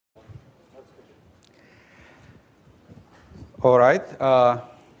All right.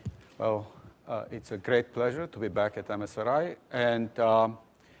 It's a great pleasure to be back at MSRI. And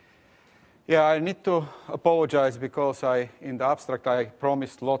yeah, I need to apologize because in the abstract, I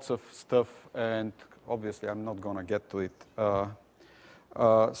promised lots of stuff, and obviously I'm not going to get to it.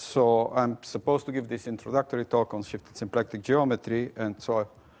 So I'm supposed to give this introductory talk on shifted symplectic geometry, and so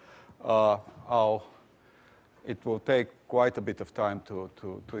it will take quite a bit of time to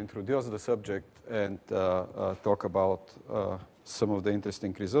introduce the subject and talk about some of the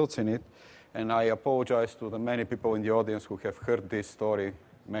interesting results in it. And I apologize to the many people in the audience who have heard this story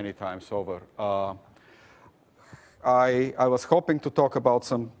many times over. I was hoping to talk about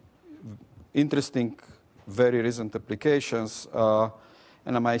some interesting, very recent applications, and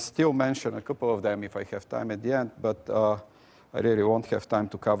I might still mention a couple of them if I have time at the end, but I really won't have time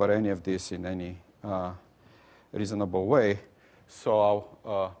to cover any of this in any reasonable way. So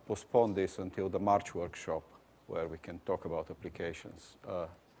I'll postpone this until the March workshop, where we can talk about applications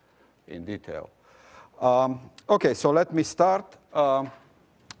in detail. OK, so let me start.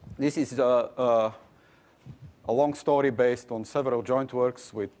 This is a long story based on several joint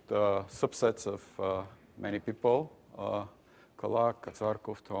works with subsets of many people, Kalak,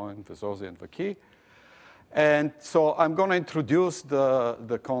 Kazarkov, Toin, Vezosi, and Vaki. And so I'm going to introduce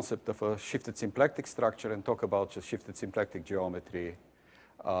the concept of a shifted symplectic structure and talk about just shifted symplectic geometry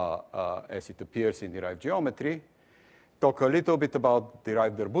as it appears in derived geometry. Talk a little bit about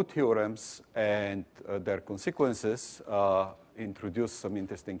derived Darboux theorems and their consequences, introduce some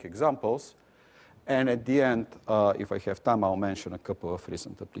interesting examples. And at the end, if I have time, I'll mention a couple of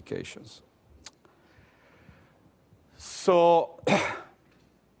recent applications. So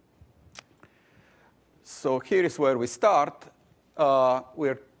here is where we start.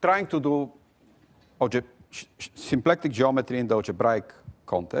 We're trying to do symplectic geometry in the algebraic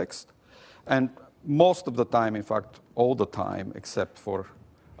context. And most of the time, in fact, all the time, except for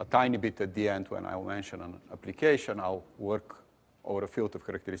a tiny bit at the end when I'll mention an application, I'll work over a field of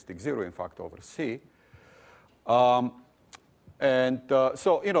characteristic 0, in fact, over C. So,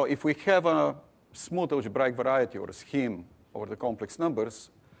 if we have a smooth algebraic variety or a scheme over the complex numbers,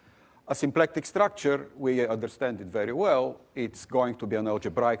 a symplectic structure, we understand it very well. It's going to be an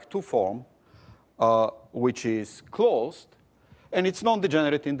algebraic two-form, which is closed. And it's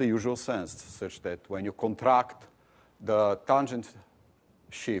non-degenerate in the usual sense, such that when you contract the tangent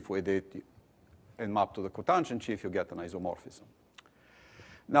sheaf with it and map to the cotangent sheaf, you get an isomorphism.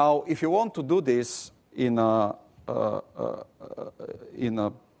 Now, if you want to do this in a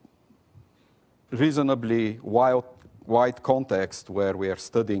reasonably wide context where we are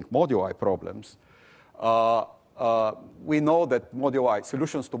studying moduli problems, we know that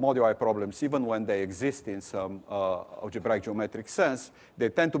solutions to moduli problems, even when they exist in some algebraic geometric sense, they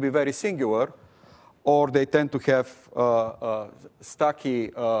tend to be very singular, or they tend to have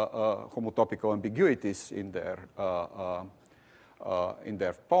stacky homotopical ambiguities in their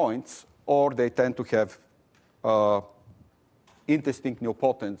points, or they tend to have indistinct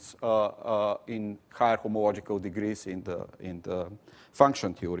nilpotents in higher homological degrees in the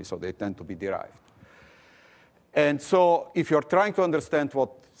function theory, so they tend to be derived. And so if you're trying to understand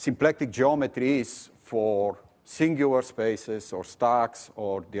what symplectic geometry is for singular spaces or stacks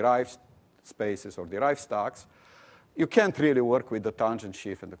or derived spaces or derived stacks, you can't really work with the tangent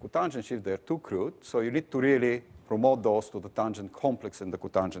sheaf and the cotangent sheaf. They're too crude. So you need to really promote those to the tangent complex and the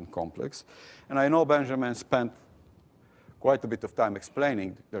cotangent complex. And I know Benjamin spent quite a bit of time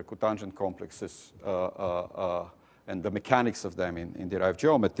explaining the cotangent complexes and the mechanics of them in derived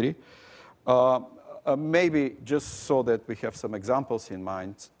geometry. Maybe just so that we have some examples in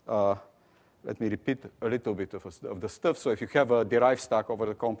mind, let me repeat a little bit of the stuff. So if you have a derived stack over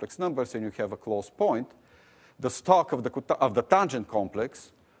the complex numbers and you have a closed point, the stock of the tangent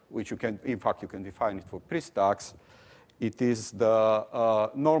complex, which you can define it for pre-stacks, it is the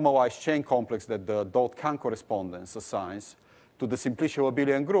normalized chain complex that the dot-Kahn correspondence assigns to the simplicial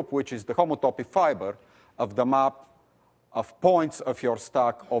abelian group, which is the homotopy fiber of the map of points of your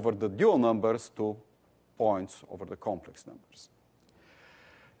stack over the dual numbers to points over the complex numbers.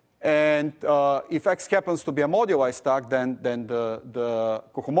 And if X happens to be a moduli stack, then the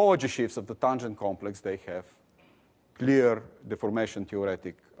cohomology sheaves of the tangent complex, they have clear deformation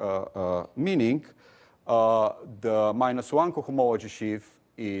theoretic meaning. The -1 cohomology sheaf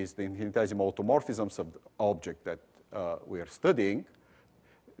is the infinitesimal automorphisms of the object that we are studying,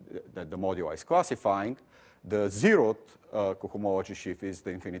 that the moduli is classifying. The 0th cohomology sheaf is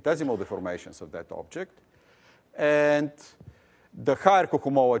the infinitesimal deformations of that object. And the higher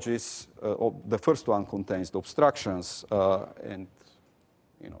cohomologies, the first one contains the obstructions, and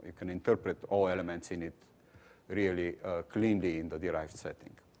you can interpret all elements in it really cleanly in the derived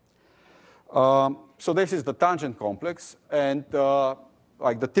setting. So this is the tangent complex, and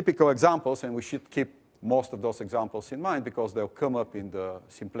like the typical examples, and we should keep most of those examples in mind because they'll come up in the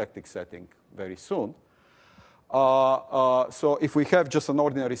symplectic setting very soon. So if we have just an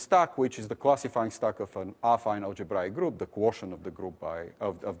ordinary stack, which is the classifying stack of an affine algebraic group, the quotient of the group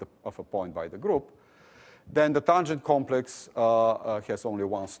of a point by the group, then the tangent complex has only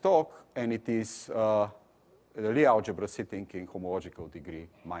one stalk, and it is the Lie algebra sitting in homological degree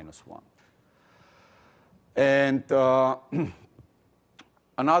 -1. And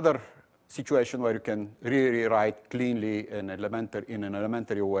another situation where you can really write cleanly in an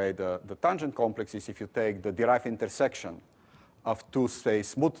elementary way the tangent complex is if you take the derived intersection of two, say,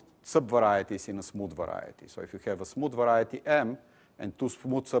 smooth subvarieties in a smooth variety. So if you have a smooth variety M and two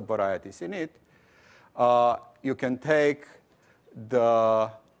smooth subvarieties in it, you can take the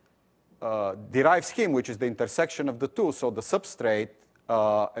derived scheme, which is the intersection of the two. So the substrate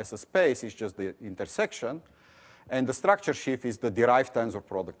as a space is just the intersection. And the structure sheaf is the derived tensor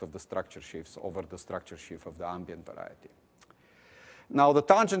product of the structure sheaves over the structure sheaf of the ambient variety. Now, the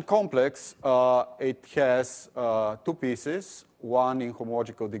tangent complex, it has two pieces, one in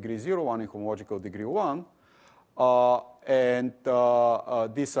homological degree 0, one in homological degree 1. And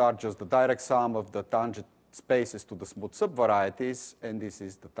these are just the direct sum of the tangent spaces to the smooth subvarieties, and this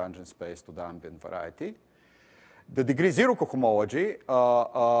is the tangent space to the ambient variety. The degree 0 cohomology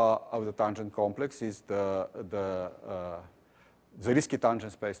of the tangent complex is the Zariski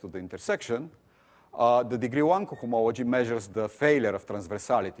tangent space to the intersection. The degree 1 cohomology measures the failure of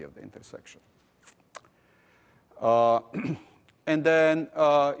transversality of the intersection. And then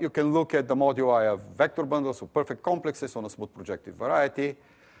you can look at the moduli of vector bundles of perfect complexes on a smooth projective variety.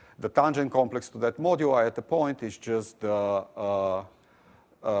 The tangent complex to that moduli at the point is just the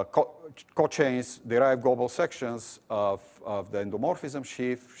cochains, derived global sections of the endomorphism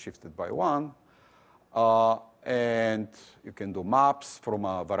sheaf shifted by 1. And you can do maps from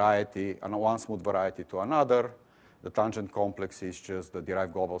a variety, one smooth variety to another. The tangent complex is just the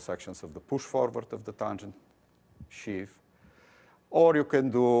derived global sections of the push forward of the tangent sheaf. Or you can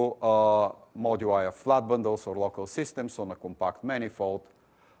do moduli of flat bundles or local systems on a compact manifold.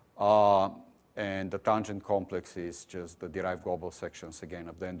 And the tangent complex is just the derived global sections, again,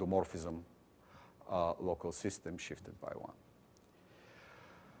 of the endomorphism local system shifted by 1.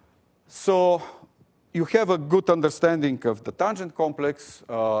 So you have a good understanding of the tangent complex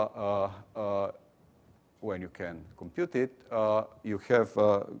when you can compute it. You have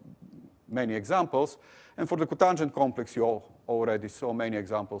many examples. And for the cotangent complex, you already saw many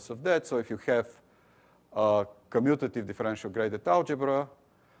examples of that. So if you have a commutative differential graded algebra,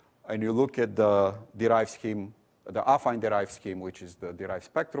 and you look at the derived scheme, the affine derived scheme, which is the derived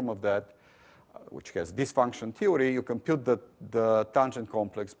spectrum of that, which has this function theory, you compute the tangent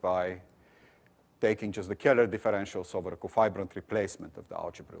complex by taking just the Keller differentials over a cofibrant replacement of the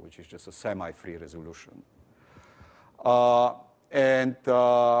algebra, which is just a semi-free resolution. And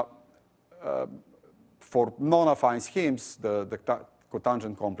for non-affine schemes, the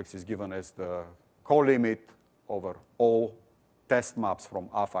cotangent complex is given as the co-limit over all test maps from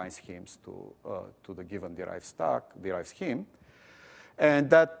affine schemes to the given derived scheme. And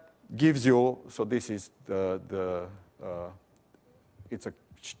that gives you, so this is it's a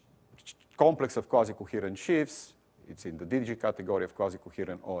complex of quasi-coherent sheaves. It's in the DG category of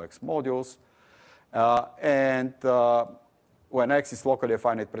quasi-coherent OX modules. And when X is locally a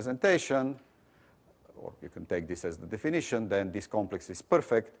finite presentation, or you can take this as the definition, then this complex is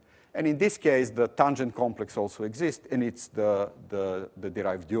perfect. And in this case, the tangent complex also exists, and it's the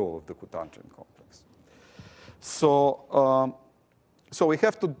derived duo of the cotangent complex. So, so we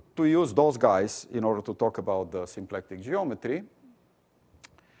have to use those guys in order to talk about the symplectic geometry.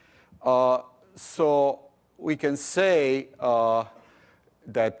 So we can say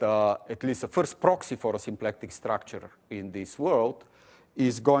that at least the first proxy for a symplectic structure in this world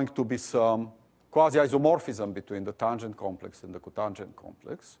is going to be some quasi-isomorphism between the tangent complex and the cotangent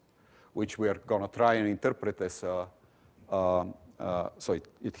complex, which we are going to try and interpret as a, so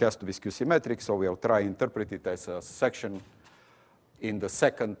it has to be skew-symmetric, so we'll try and interpret it as a section in the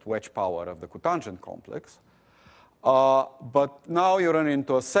second wedge power of the cotangent complex. But now you run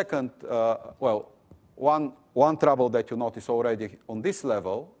into a second, well, one trouble that you notice already on this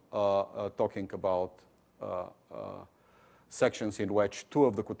level, talking about sections in wedge 2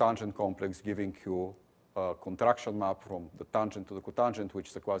 of the cotangent complex giving you a contraction map from the tangent to the cotangent, which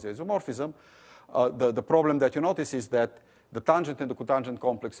is a quasi-isomorphism. The problem that you notice is that the tangent and the cotangent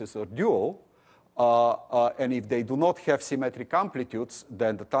complexes are dual, and if they do not have symmetric amplitudes,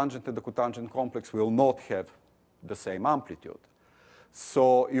 then the tangent and the cotangent complex will not have the same amplitude.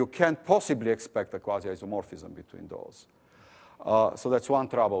 So you can't possibly expect a quasi-isomorphism between those. So that's one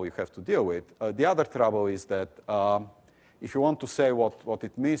trouble you have to deal with. The other trouble is that if you want to say what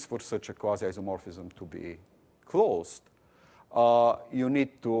it means for such a quasi-isomorphism to be closed, you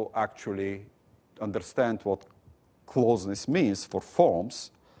need to actually understand what closeness means for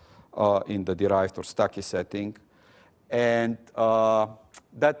forms in the derived or Stucky setting. And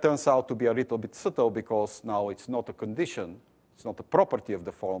that turns out to be a little bit subtle because now it's not a condition, it's not a property of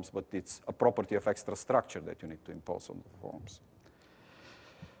the forms, but it's a property of extra structure that you need to impose on the forms.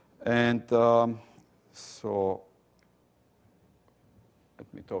 And so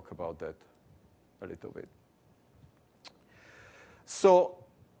let me talk about that a little bit. So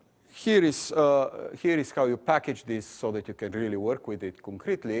here is how you package this so that you can really work with it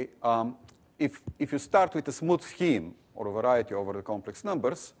concretely. If you start with a smooth scheme or a variety over the complex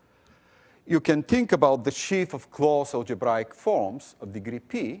numbers, you can think about the sheaf of closed algebraic forms of degree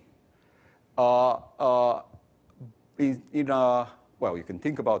p well, you can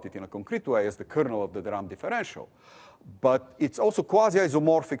think about it in a concrete way as the kernel of the derived differential. But it's also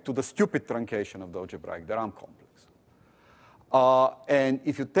quasi-isomorphic to the stupid truncation of the algebraic derived complex. And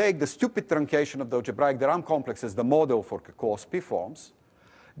if you take the stupid truncation of the algebraic derived complex as the model for closed p forms,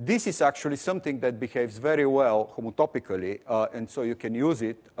 this is actually something that behaves very well homotopically, and so you can use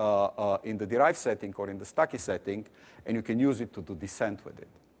it in the derived setting or in the Stucky setting, and you can use it to do descent with it.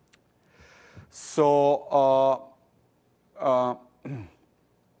 So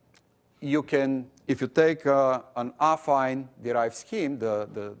you can, if you take an affine derived scheme,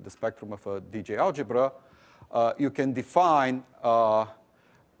 the spectrum of a DJ algebra, you can define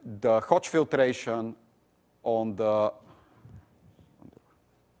the Hodge filtration on the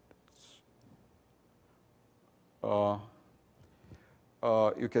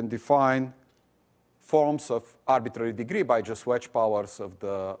you can define forms of arbitrary degree by just wedge powers of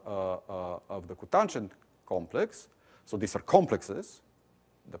the cotangent complex. So these are complexes.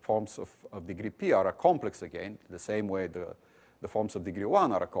 The forms of degree p are a complex again, the same way the forms of degree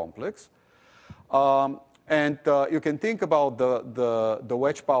 1 are a complex. And you can think about the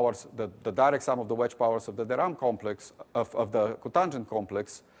wedge powers, the direct sum of the wedge powers of the derived complex, of the cotangent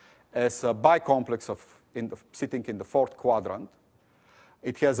complex, as a bicomplex sitting in the fourth quadrant.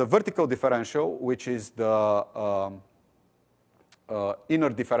 It has a vertical differential, which is the inner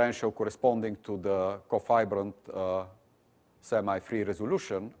differential corresponding to the cofibrant semi-free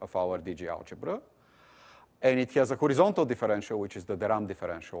resolution of our DG algebra. And it has a horizontal differential, which is the derived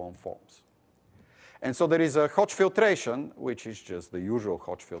differential on forms. And so there is a Hodge filtration, which is just the usual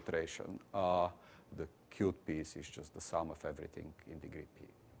Hodge filtration. The cute piece is just the sum of everything in degree p,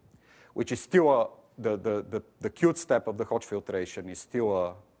 which is still the cute step of the Hodge filtration is still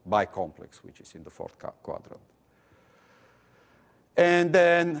a bicomplex, which is in the fourth quadrant. And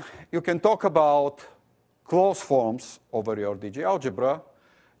then you can talk about closed forms over your DG algebra.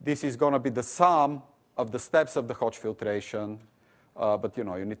 This is going to be the sum of the steps of the Hodge filtration, but you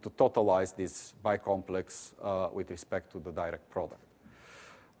need to totalize this bicomplex with respect to the direct product,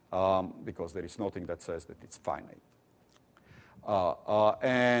 because there is nothing that says that it's finite.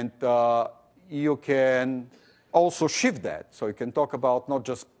 And you can also shift that. So you can talk about not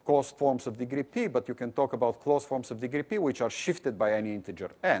just closed forms of degree p, but you can talk about closed forms of degree p which are shifted by any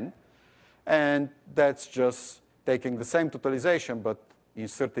integer n. And that's just taking the same totalization, but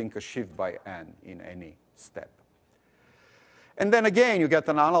inserting a shift by n in any step. And then again, you get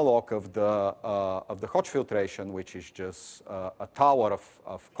an analog of the Hodge filtration, which is just a tower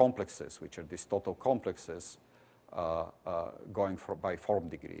of complexes, which are these total complexes going by form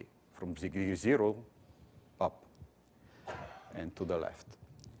degree, from degree 0 up and to the left.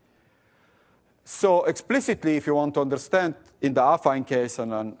 So explicitly, if you want to understand in the affine case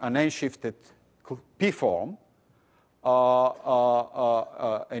an n-shifted p form,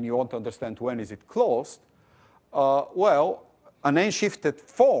 and you want to understand when is it closed, well, an n-shifted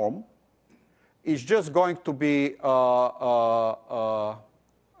form is just going to be a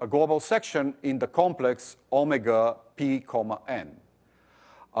global section in the complex omega p comma n.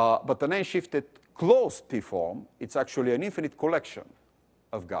 But an n-shifted closed p form, it's actually an infinite collection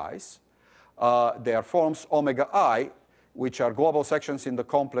of guys. They are forms omega I, which are global sections in the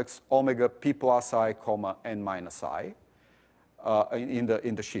complex omega p plus I comma n minus I, in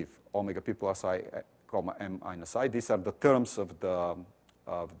the sheaf omega p plus I comma m minus I. These are the terms of the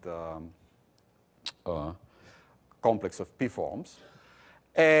complex of p forms.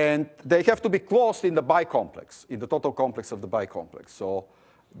 And they have to be closed in the bicomplex, in the total complex of the bicomplex. So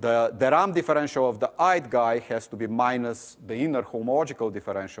the derived differential of the ith guy has to be minus the inner homological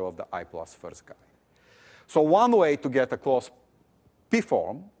differential of the I plus first guy. So one way to get a closed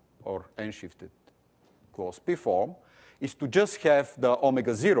p-form, or n-shifted closed p-form, is to just have the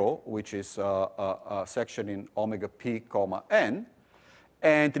omega 0, which is a section in omega p comma n,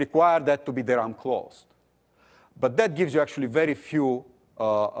 and require that to be theorem closed. But that gives you actually very few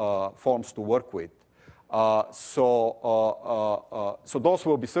forms to work with. So those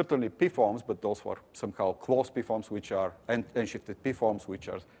will be certainly p-forms, but those were somehow closed p-forms, which are n-shifted p-forms, which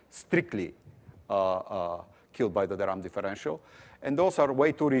are strictly killed by the theorem differential. And those are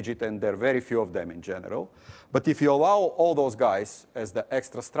way too rigid, and there are very few of them in general. But if you allow all those guys as the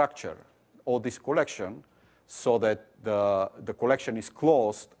extra structure, all this collection, so that the collection is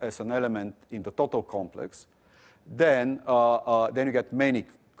closed as an element in the total complex, then you get many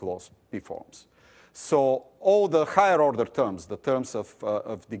closed p-forms. So all the higher order terms, the terms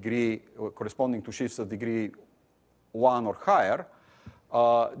of degree corresponding to shifts of degree 1 or higher,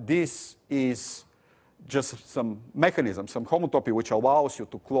 this is just some mechanism, some homotopy, which allows you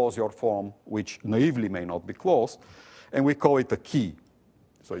to close your form, which naively may not be closed, and we call it a key.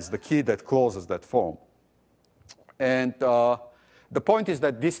 So it's the key that closes that form. And the point is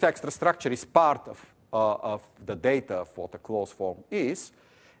that this extra structure is part of the data of what a closed form is,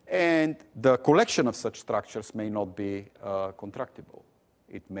 and the collection of such structures may not be contractible.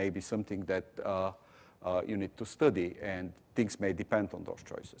 It may be something that you need to study, and things may depend on those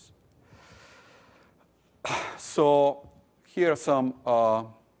choices. So here are some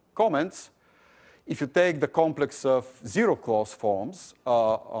comments. If you take the complex of zero closed forms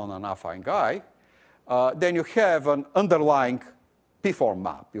on an affine guy, then you have an underlying p-form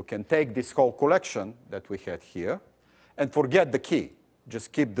map. You can take this whole collection that we had here and forget the key.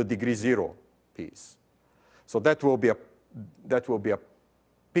 Just keep the degree 0 piece. So that will be a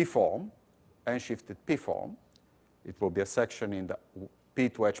p-form, n-shifted p-form. It will be a section in the p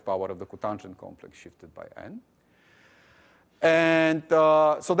to h power of the cotangent complex shifted by n. And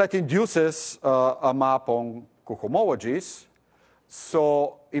so that induces a map on cohomologies.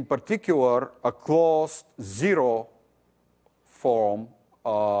 So in particular, a closed 0 form,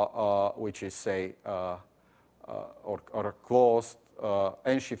 which is, say, or a closed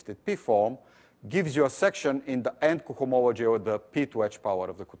n-shifted p-form, gives you a section in the n cohomology of the p to h power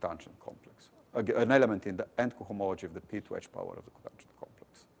of the cotangent complex, an element in the n cohomology of the p to h power of the cotangent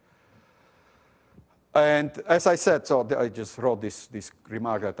complex. And as I said, so I just wrote this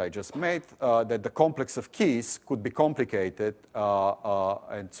remark that I just made, that the complex of keys could be complicated,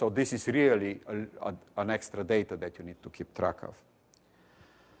 and so this is really an extra data that you need to keep track of.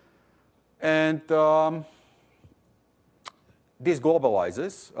 And this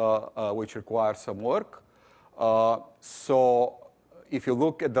globalizes, which requires some work. So if you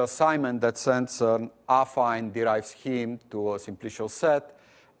look at the assignment that sends an affine derived scheme to a simplicial set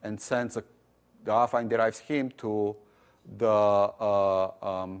and sends the affine derived scheme to the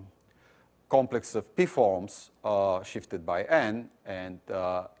complex of p-forms shifted by n, and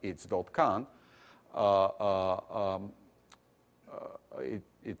it's dot can,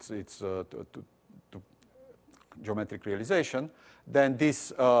 it's to geometric realization, then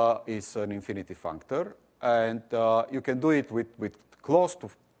this is an infinity functor. And you can do it with closed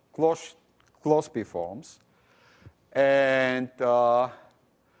p-forms. And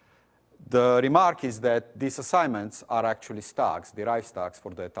the remark is that these assignments are actually stacks, derived stacks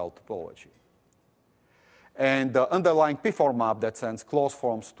for the étale topology. And the underlying p-form map that sends closed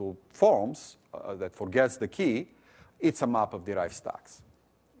forms to forms that forgets the key, it's a map of derived stacks.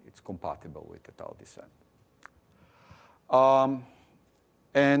 It's compatible with étale descent.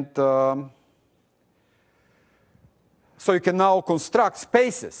 So you can now construct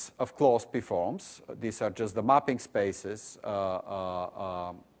spaces of closed p-forms. These are just the mapping spaces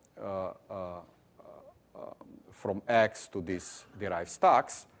from X to these derived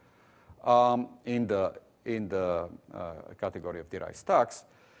stacks in the category of derived stacks.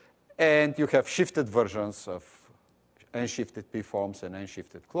 And you have shifted versions of n-shifted p-forms and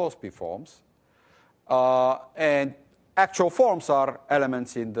n-shifted closed p-forms. And actual forms are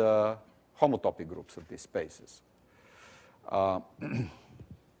elements in the homotopy groups of these spaces.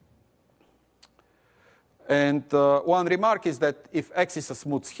 And one remark is that if X is a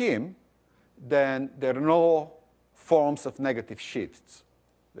smooth scheme, then there are no forms of negative shifts.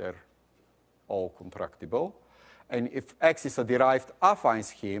 They're all contractible. And if X is a derived affine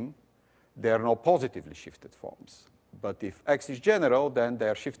scheme, there are no positively shifted forms. But if X is general, then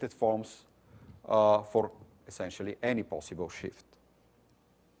there are shifted forms for essentially any possible shift.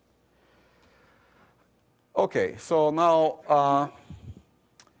 OK, so now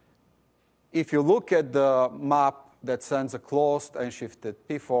if you look at the map that sends a closed n-shifted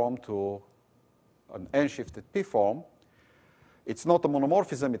p-form to an n-shifted p-form. It's not a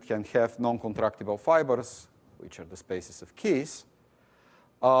monomorphism. It can have non-contractible fibers, which are the spaces of keys.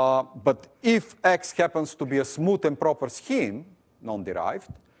 But if X happens to be a smooth and proper scheme,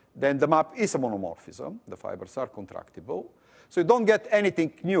 non-derived, then the map is a monomorphism. The fibers are contractible. So you don't get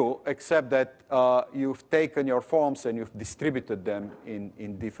anything new except that you've taken your forms and you've distributed them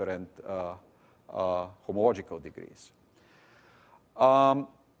in different homological degrees.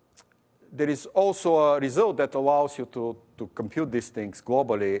 There is also a result that allows you to compute these things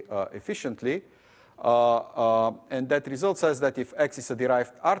globally efficiently. And that result says that if X is a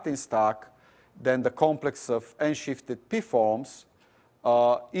derived Artin stack, then the complex of n-shifted p-forms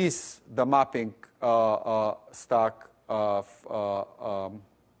is the mapping stack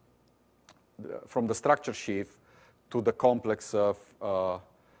from the structure sheaf to the complex of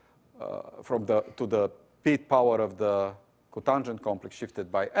to the p-th power of the cotangent complex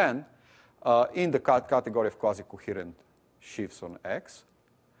shifted by n in the category of quasi-coherent sheaves on X.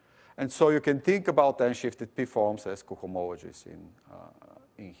 And so you can think about n-shifted p-forms as cohomologies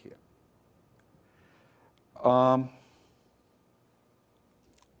in here. Let's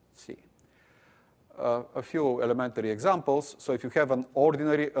see. A few elementary examples. So if you have an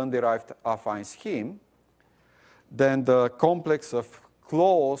ordinary underived affine scheme, then the complex of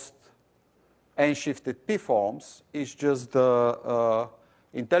closed n-shifted p-forms is just the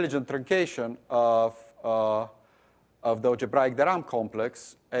intelligent truncation of the algebraic de Rham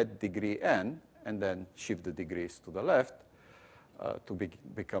complex at degree n, and then shift the degrees to the left to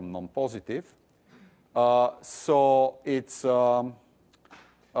become non-positive. So it's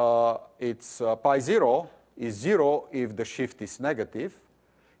pi 0 is 0 if the shift is negative.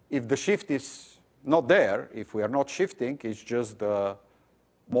 If the shift is not there, if we are not shifting, it's just the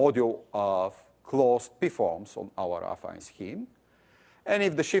module of closed p-forms on our affine scheme. And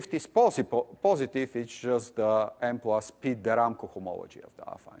if the shift is positive, it's just the m plus p de Rham cohomology of the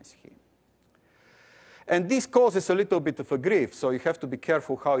affine scheme. And this causes a little bit of a grief, so you have to be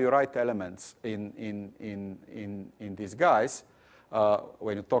careful how you write elements in these guys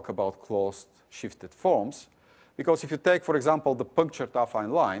when you talk about closed shifted forms. Because if you take, for example, the punctured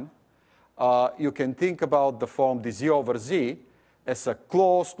affine line, you can think about the form dz over z as a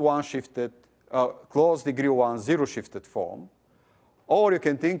closed closed degree 1 zero shifted form. Or you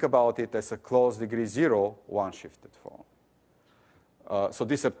can think about it as a closed degree 0 one shifted form. So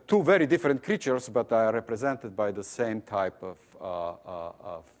these are two very different creatures, but are represented by the same type of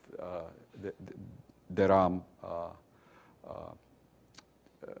de Rham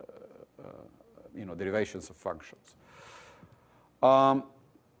derivations of functions.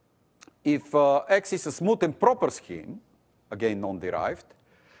 If X is a smooth and proper scheme, again non-derived,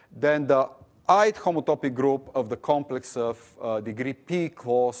 then the ith homotopic group of the complex of degree p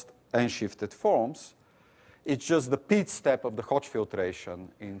closed n-shifted forms, it's just the p-th step of the Hodge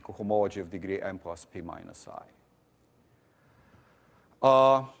filtration in cohomology of degree m plus p minus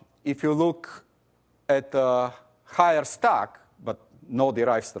I. If you look at a higher stack, but no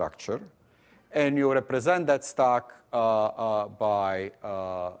derived structure, and you represent that stack by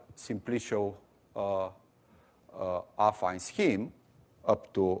simplicial affine scheme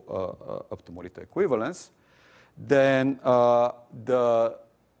up to Morita equivalence, then the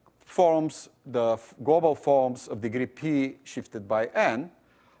global forms of degree p shifted by n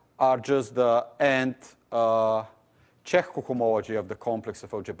are just the nth Čech cohomology of the complex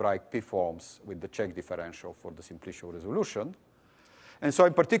of algebraic p-forms with the Čech differential for the simplicial resolution. And so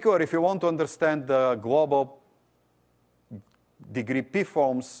in particular, if you want to understand the global degree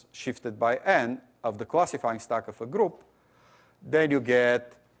p-forms shifted by n of the classifying stack of a group, then you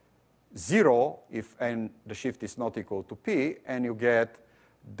get 0 if n, the shift is not equal to p, and you get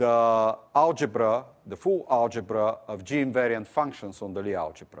the algebra, the full algebra of G-invariant functions on the Lie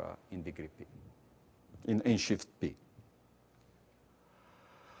algebra in degree p, in shift p.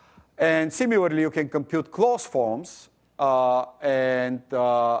 And similarly, you can compute closed forms, and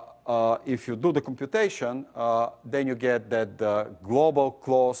if you do the computation, then you get that the global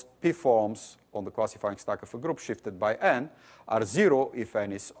closed p-forms on the classifying stack of a group shifted by n are 0 if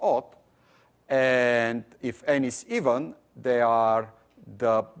n is odd, and if n is even, they are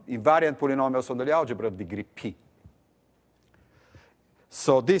the invariant polynomials on the Lie algebra of degree p.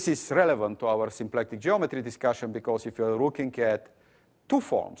 So this is relevant to our symplectic geometry discussion, because if you're looking at two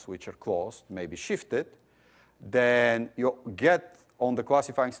forms which are closed, maybe shifted, then you get on the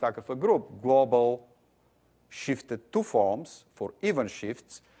classifying stack of a group global shifted two forms for even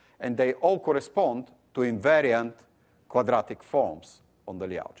shifts, and they all correspond to invariant quadratic forms on the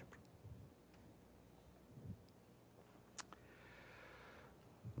Lie algebra.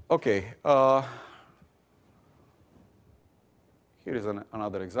 Okay, here is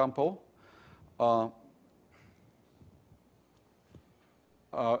another example.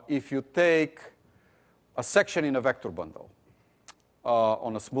 If you take a section in a vector bundle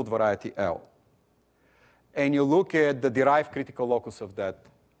on a smooth variety L, and you look at the derived critical locus of that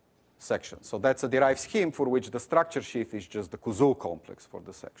section. So that's a derived scheme for which the structure sheaf is just the Kouzou complex for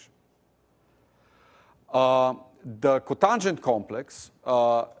the section. The cotangent complex,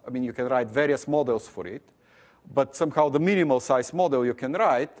 I mean, you can write various models for it, but somehow the minimal size model you can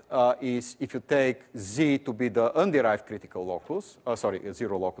write is if you take Z to be the underived critical locus,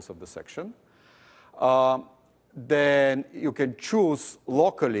 zero locus of the section, then you can choose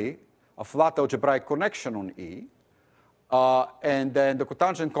locally a flat algebraic connection on E, and then the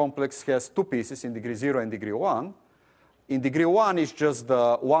cotangent complex has two pieces in degree 0 and degree 1. In degree 1 is just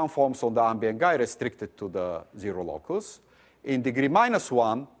the one forms on the ambient guy restricted to the zero locus. In degree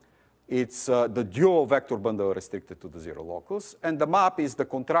 -1, it's the dual vector bundle restricted to the zero locus. And the map is the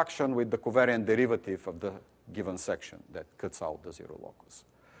contraction with the covariant derivative of the given section that cuts out the zero locus.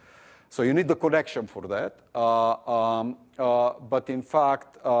 So you need the connection for that. But in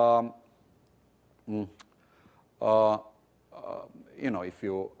fact,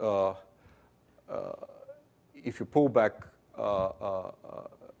 if you pull back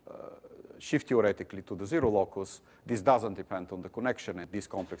shift theoretically to the zero locus, this doesn't depend on the connection, and these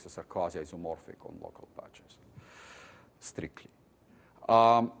complexes are quasi-isomorphic on local patches, strictly.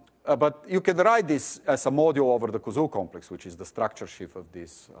 But you can write this as a module over the Kouzou complex, which is the structure sheaf of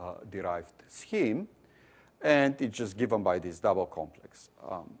this derived scheme, and it's just given by this double complex.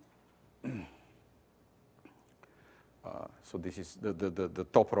 So this is the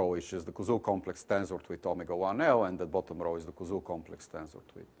top row is just the Kouzou complex tensored with omega 1L, and the bottom row is the Kouzou complex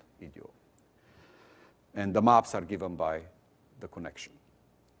tensored with EDO. And the maps are given by the connection.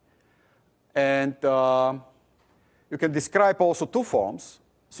 And you can describe also two forms.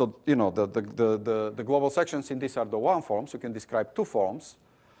 So the global sections in this are the one forms. You can describe two forms.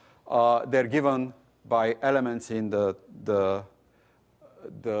 They're given by elements in the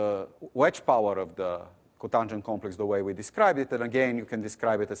wedge power of the cotangent complex the way we described it. And again, you can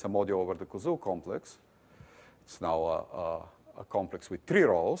describe it as a module over the Kouzou complex. It's now a complex with three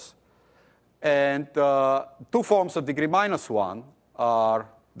rows. And two forms of degree -1 are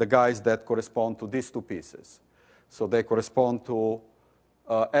the guys that correspond to these two pieces. So they correspond to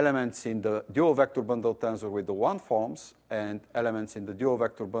elements in the dual vector bundle tensor with the one forms and elements in the dual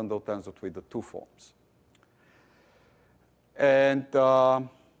vector bundle tensor with the two forms. And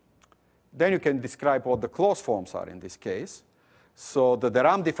then you can describe what the closed forms are in this case. So the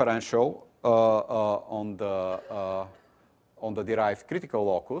derived differential on the derived critical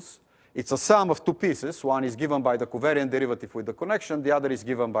locus, it's a sum of two pieces. One is given by the covariant derivative with the connection. The other is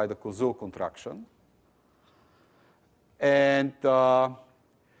given by the Kouzou contraction. And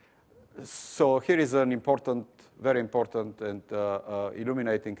so here is an important, very important and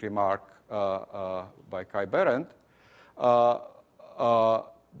illuminating remark by Kai Berendt.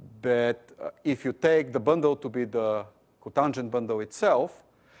 That if you take the bundle to be the cotangent bundle itself,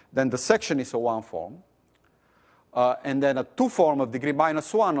 then the section is a one form. And then a two form of degree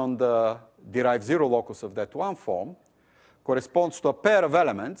 -1 on the derived zero locus of that one form corresponds to a pair of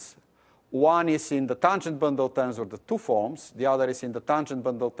elements. One is in the tangent bundle tensor, the two forms. The other is in the tangent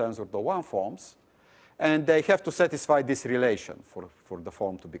bundle tensor, the one forms. And they have to satisfy this relation for the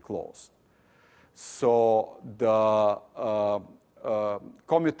form to be closed. So the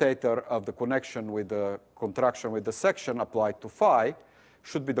commutator of the connection with the contraction with the section applied to phi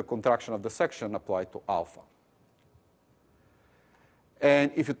should be the contraction of the section applied to alpha.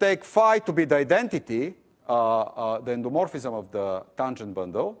 And if you take phi to be the identity, the endomorphism of the tangent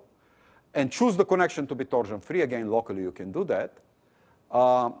bundle, and choose the connection to be torsion-free, again, locally you can do that,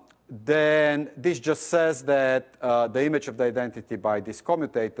 then this just says that the image of the identity by this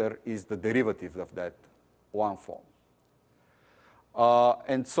commutator is the derivative of that one form.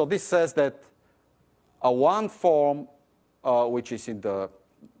 And so this says that a one form, which is in the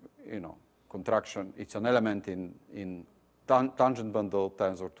contraction, it's an element in tangent bundle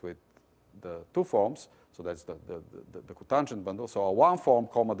tensored with the two forms. So that's the cotangent bundle. So a one form,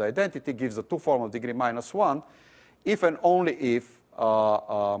 comma, the identity gives a two form of degree -1 if and only if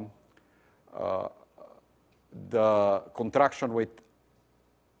the contraction with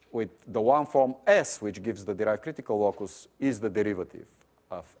the one form S, which gives the derived critical locus, is the derivative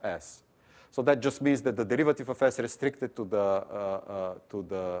of S. So that just means that the derivative of S restricted to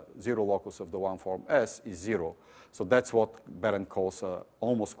the zero locus of the one form S is 0. So that's what Berendt calls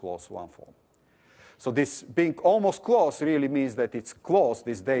almost closed one form. So this being almost closed really means that it's closed.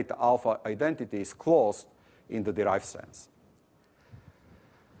 This data alpha identity is closed in the derived sense.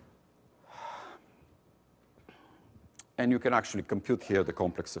 And you can actually compute here the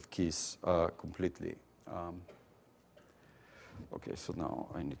complex of keys completely. OK, so now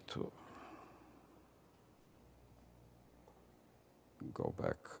I need to go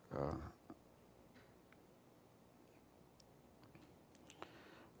back.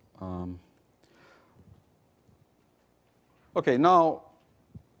 OK, now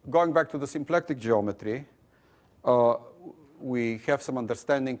going back to the symplectic geometry, we have some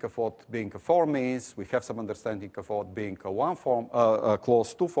understanding of what being a form means. We have some understanding of what being a one-form,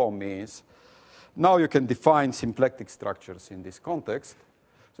 closed two-form means. Now you can define symplectic structures in this context.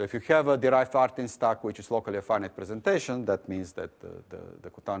 So if you have a derived Artin stack, which is locally a finite presentation, that means that the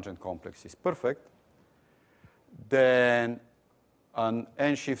cotangent complex is perfect. Then an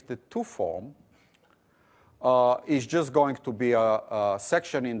n-shifted two-form is just going to be a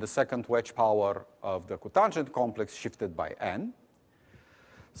section in the second wedge power of the cotangent complex shifted by n.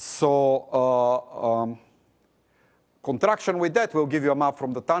 So contraction with that will give you a map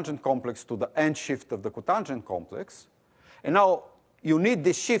from the tangent complex to the n shift of the cotangent complex. And now you need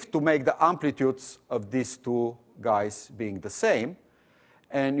this shift to make the amplitudes of these two guys being the same.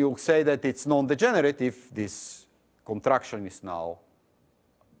 And you'll say that it's non-degenerate if this contraction is now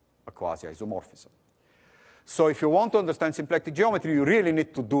a quasi-isomorphism. So if you want to understand symplectic geometry, you really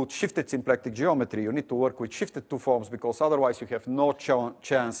need to do shifted symplectic geometry. You need to work with shifted two forms, because otherwise you have no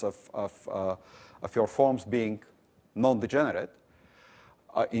chance of your forms being non-degenerate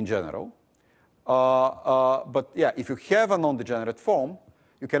in general. But yeah, if you have a non-degenerate form,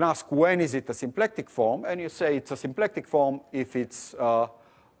 you can ask when is it a symplectic form, and you say it's a symplectic form if it's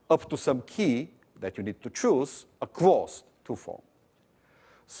up to some key that you need to choose, a closed two form.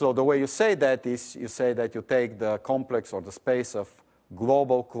 So the way you say that is you say that you take the complex or the space of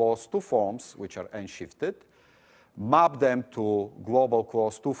global closed two forms, which are n-shifted, map them to global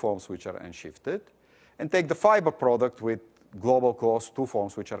closed two forms, which are n-shifted, and take the fiber product with global closed two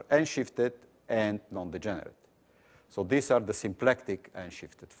forms, which are n-shifted and non-degenerate. So these are the symplectic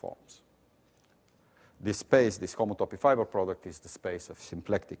n-shifted forms. This space, this homotopy fiber product, is the space of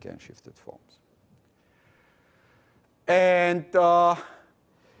symplectic n-shifted forms. And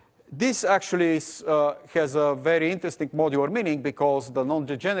this actually has a very interesting modular meaning, because the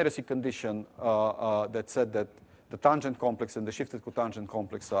non-degeneracy condition that said that the tangent complex and the shifted cotangent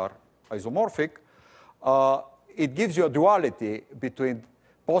complex are isomorphic, it gives you a duality between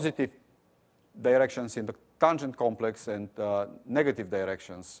positive directions in the tangent complex and negative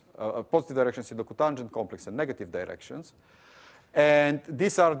directions, positive directions in the cotangent complex and negative directions. And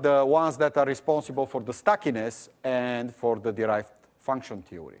these are the ones that are responsible for the stackiness and for the derived function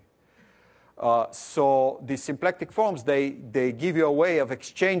theory. So these symplectic forms, they give you a way of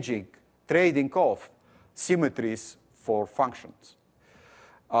exchanging, trading off symmetries for functions.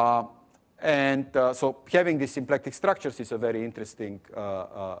 So having these symplectic structures is a very interesting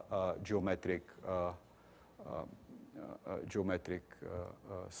geometric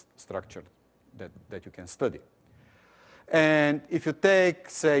structure that you can study. And if you take,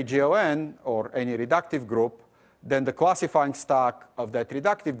 say, GON or any reductive group, then the classifying stack of that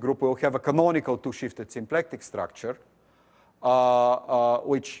reductive group will have a canonical two-shifted symplectic structure,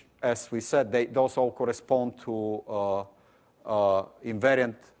 which, as we said, those all correspond to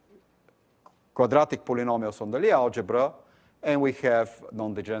invariant quadratic polynomials on the Lie algebra, and we have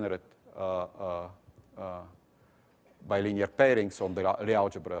non-degenerate bilinear pairings on the Lie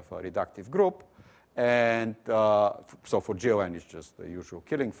algebra of a reductive group. And so for GON, it's just the usual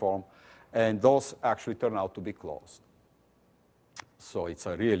killing form. And those actually turn out to be closed. So it's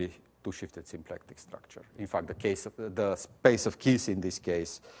a really two-shifted symplectic structure. In fact, the space of keys in this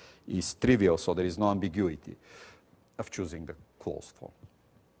case is trivial, so there is no ambiguity of choosing the closed form.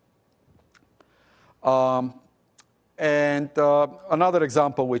 Another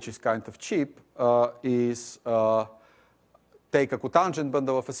example, which is kind of cheap, is take a cotangent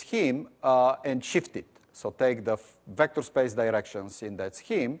bundle of a scheme and shift it. So take the vector space directions in that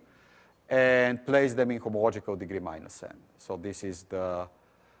scheme and place them in homological degree minus n. So this is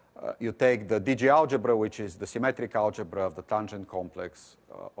you take the DG algebra, which is the symmetric algebra of the tangent complex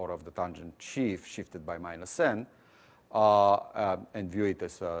or of the tangent sheaf shifted by minus n, and view it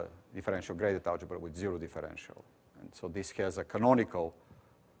as a differential graded algebra with zero differential. And so this has a canonical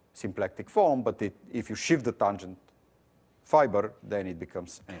symplectic form, but if you shift the tangent fiber, then it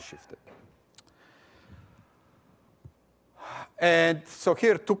becomes n-shifted. And so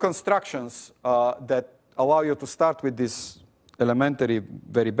here are two constructions that allow you to start with these elementary,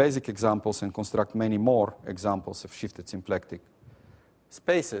 very basic examples and construct many more examples of shifted symplectic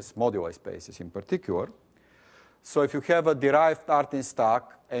spaces, moduli spaces in particular. So if you have a derived Artin stack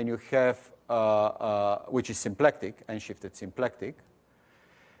and you have which is symplectic, n-shifted symplectic,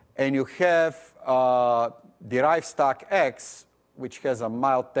 and you have derived stack X, which has a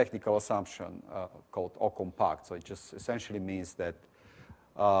mild technical assumption called O-compact. So it just essentially means that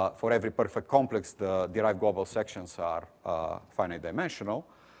for every perfect complex, the derived global sections are finite dimensional.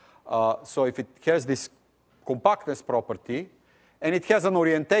 So if it has this compactness property, and it has an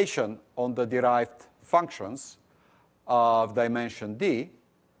orientation on the derived functions of dimension D,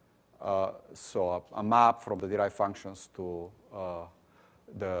 so a map from the derived functions to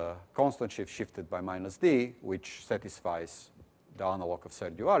the constant shift shifted by minus D, which satisfies the analog of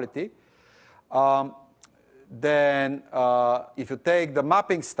Serre duality. Then if you take the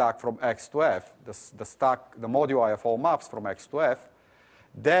mapping stack from X to F, the moduli of all maps from X to F,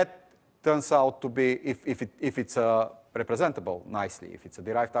 that turns out to be, if it's representable nicely, if it's a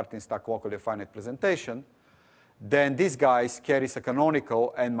derived artin stack locally finite presentation, then this guy carries a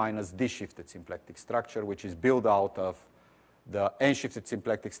canonical n minus D shifted symplectic structure, which is built out of the n shifted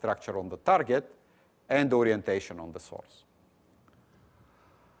symplectic structure on the target and the orientation on the source.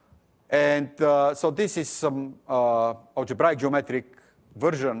 And so this is some algebraic geometric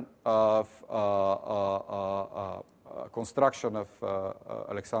version of construction of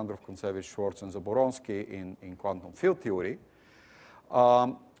Alexandrov, Kontsevich, Schwarz, and Zaboronsky in quantum field theory.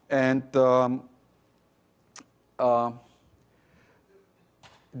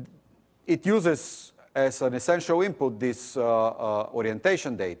 It uses as an essential input this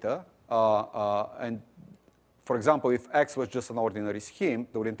orientation data. And for example, if X was just an ordinary scheme,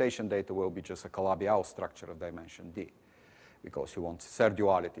 the orientation data will be just a Calabi-Yau structure of dimension D, because you want Serre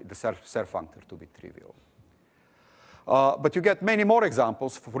duality, the Serre functor, to be trivial. But you get many more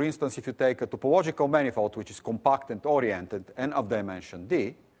examples. For instance, if you take a topological manifold, which is compact and oriented and of dimension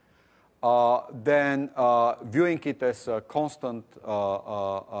D, then viewing it as a constant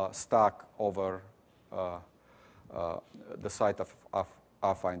stack over the site of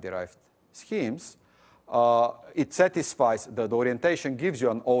affine derived schemes, it satisfies the orientation, gives you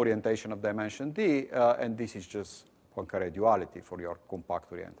an orientation of dimension D, and this is just Poincaré duality for your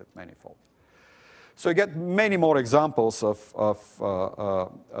compact oriented manifold. So you get many more examples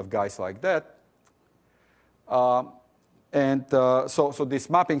of guys like that. So these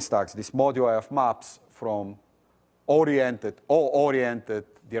mapping stacks, these moduli of maps from oriented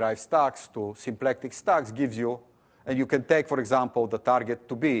derived stacks to symplectic stacks gives you, and you can take, for example, the target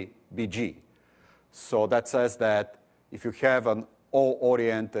to be BG. So that says that if you have an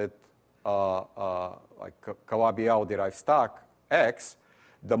O-oriented, like Calabi-Yau derived stack X,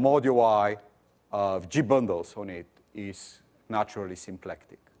 the moduli of G bundles on it is naturally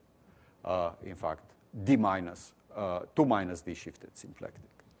symplectic. In fact, D minus, 2 minus D shifted symplectic.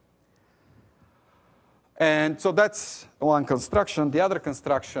 And so that's one construction. The other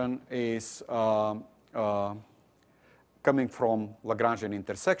construction is coming from Lagrangian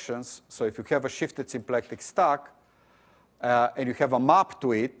intersections. So if you have a shifted symplectic stack and you have a map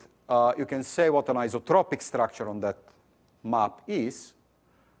to it, you can say what an isotropic structure on that map is.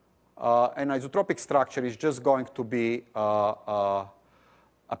 An isotropic structure is just going to be a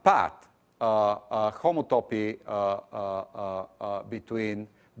path, a homotopy between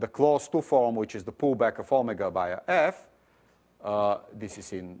the closed two form, which is the pullback of omega by F. This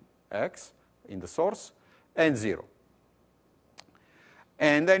is in X, in the source, and 0.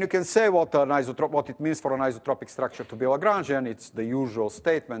 And then you can say what it means for an isotropic structure to be Lagrangian. It's the usual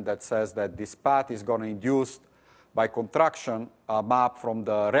statement that says that this path is going to induce, by contraction, a map from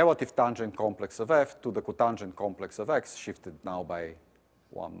the relative tangent complex of F to the cotangent complex of X, shifted now by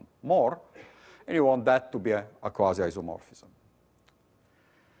one more. And you want that to be a quasi-isomorphism.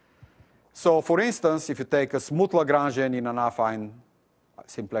 So for instance, if you take a smooth Lagrangian in an affine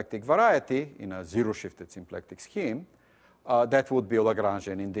symplectic variety, in a zero-shifted symplectic scheme, that would be a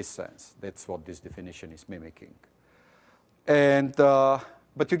Lagrangian in this sense. That's what this definition is mimicking. And,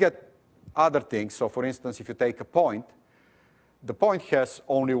 but you get other things. So for instance, if you take a point, the point has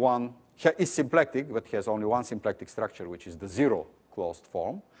only one, is symplectic, but has only one symplectic structure, which is the zero closed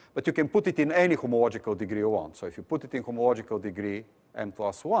form. But you can put it in any homological degree you want. So if you put it in homological degree n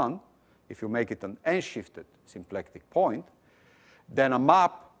plus 1, if you make it an n-shifted symplectic point, then a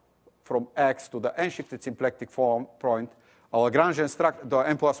map from X to the n-shifted symplectic point, a Lagrangian structure, the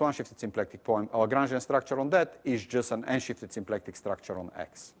n plus 1 shifted symplectic point, a Lagrangian structure on that is just an n-shifted symplectic structure on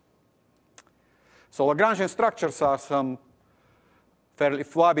X. So Lagrangian structures are some fairly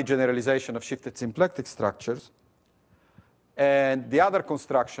flabby generalization of shifted symplectic structures. And the other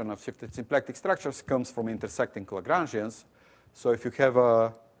construction of shifted symplectic structures comes from intersecting Lagrangians. So if you have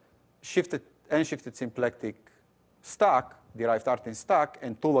a n-shifted symplectic stack, derived artin stack,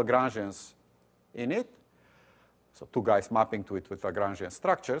 and two Lagrangians in it, so two guys mapping to it with Lagrangian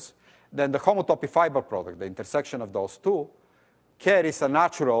structures, then the homotopy fiber product, the intersection of those two, carries a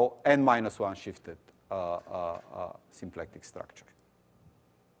natural n-1 shifted symplectic structure.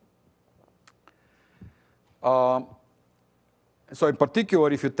 So in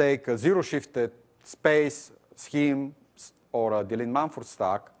particular, if you take a zero-shifted space scheme or a Deligne-Mumford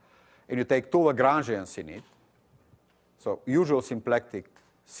stack, and you take two Lagrangians in it, so usual symplectic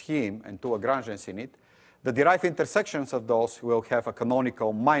scheme and two Lagrangians in it, the derived intersections of those will have a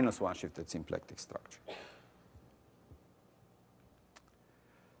canonical -1 shifted symplectic structure.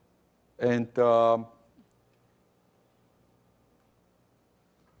 And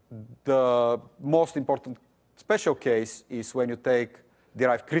the most important special case is when you take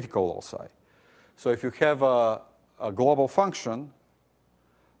derived critical loci. So if you have a global function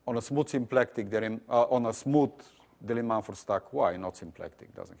on a smooth symplectic, on a smooth Deligne-Mumford stack Y, not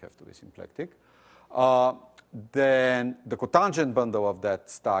symplectic, doesn't have to be symplectic, then the cotangent bundle of that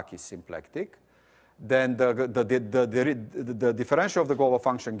stack is symplectic. Then the differential of the global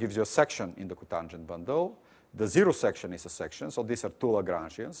function gives you a section in the cotangent bundle. The zero section is a section, so these are two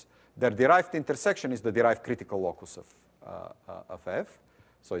Lagrangians. Their derived intersection is the derived critical locus of F.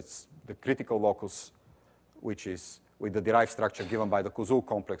 So it's the critical locus, which is with the derived structure given by the Kouzul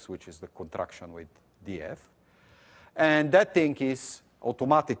complex, which is the contraction with dF. And that thing is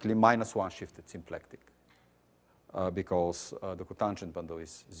automatically -1 shifted symplectic because the cotangent bundle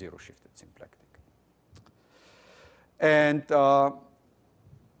is zero shifted symplectic. And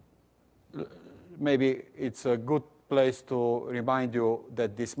maybe it's a good place to remind you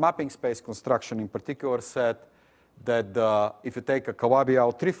that this mapping space construction in particular said that if you take a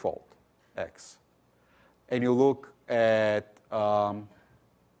Calabi-Yau threefold X and you look at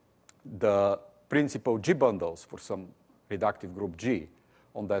the principal G bundles for some reductive group G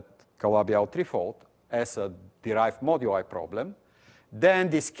on that Calabi-Yau threefold as a derived moduli problem, then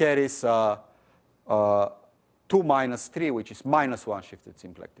this carries 2 minus 3, which is -1 shifted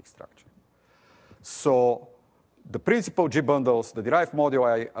symplectic structure. So the principal G bundles, the derived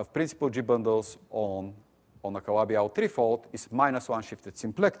moduli of principal G bundles on a Calabi-Yau threefold is -1 shifted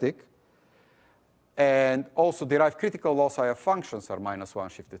symplectic. And also derived critical loci of functions are -1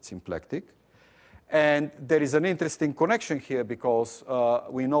 shifted symplectic. And there is an interesting connection here because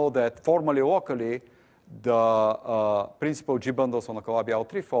we know that formally locally, the principal G bundles on a Calabi-Yau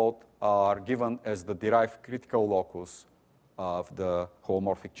threefold are given as the derived critical locus of the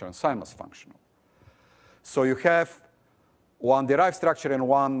holomorphic Chern-Simons functional. So you have one derived structure and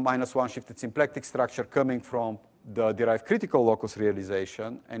one -1 shifted symplectic structure coming from the derived critical locus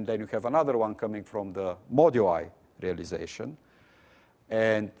realization, and then you have another one coming from the moduli realization.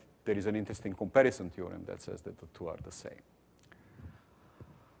 And there is an interesting comparison theorem that says that the two are the same.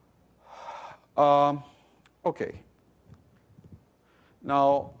 Okay.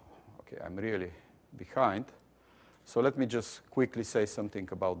 Now, I'm really behind. So let me just quickly say something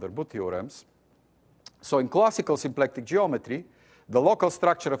about the Derbout theorems. So in classical symplectic geometry, the local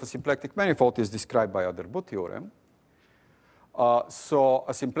structure of a symplectic manifold is described by a Derbout theorem. So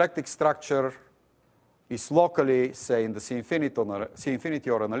a symplectic structure is locally, say, in the C infinity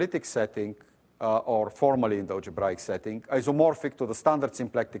or analytic setting, or formally in the algebraic setting, isomorphic to the standard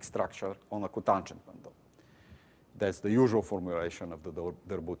symplectic structure on a cotangent bundle. That's the usual formulation of the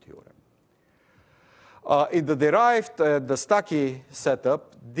Derbout theorem. In the derived, the Stucky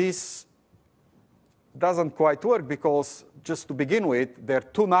setup, this doesn't quite work because, just to begin with, there are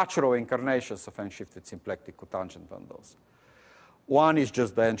two natural incarnations of n-shifted symplectic cotangent bundles. One is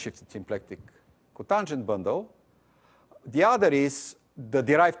just the n-shifted symplectic cotangent bundle. The other is the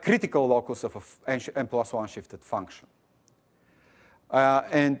derived critical locus of an n+1 shifted function.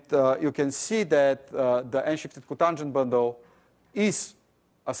 And you can see that the n-shifted cotangent bundle is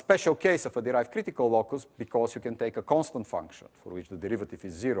a special case of a derived critical locus because you can take a constant function for which the derivative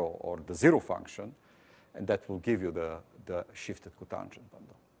is 0 or the 0 function, and that will give you the shifted cotangent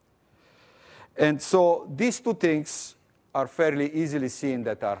bundle. And so these two things are fairly easily seen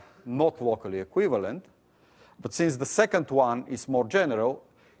that are not locally equivalent. But since the second one is more general,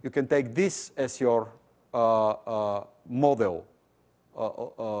 you can take this as your model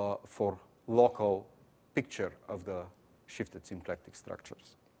for local picture of the shifted symplectic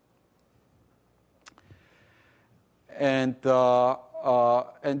structures. And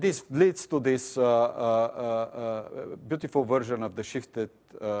this leads to this beautiful version of the shifted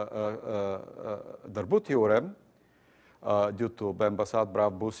Derbout theorem due to Ben-Bassat,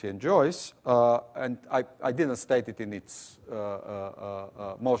 Brav, Boussy, and Joyce. And I didn't state it in its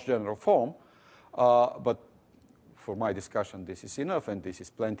most general form, but for my discussion, this is enough, and this is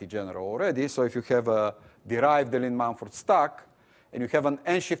plenty general already. So if you have a derived Deligne-Mumford stack, and you have an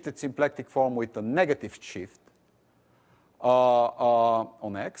n-shifted symplectic form with a negative shift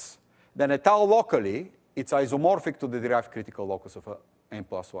on X, then at tau locally, it's isomorphic to the derived critical locus of a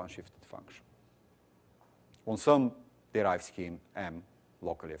n+1 shifted function on some derived scheme M,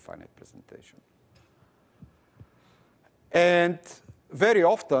 locally a finite presentation. And very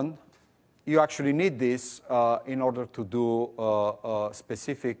often, you actually need this in order to do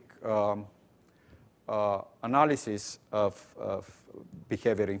specific analysis of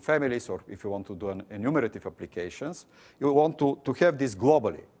behavior in families, or if you want to do enumerative applications, you want to have this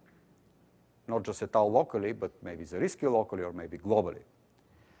globally, not just at tau locally, but maybe Zariski locally, or maybe globally.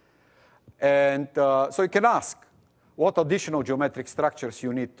 And so you can ask what additional geometric structures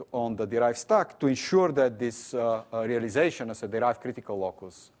you need on the derived stack to ensure that this realization as a derived critical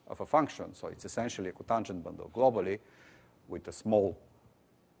locus of a function, so it's essentially a cotangent bundle globally with a small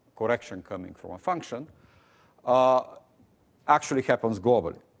correction coming from a function, actually happens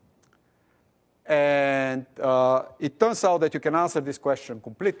globally. And it turns out that you can answer this question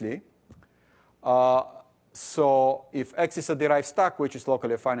completely. So if X is a derived stack, which is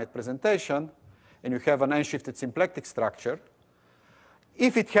locally a finite presentation, and you have an n-shifted symplectic structure,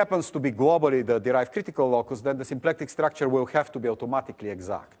 if it happens to be globally the derived critical locus, then the symplectic structure will have to be automatically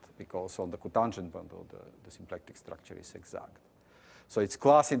exact, because on the cotangent bundle, the symplectic structure is exact. So its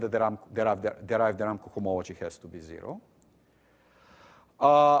class in the derived de-Rham cohomology has to be 0.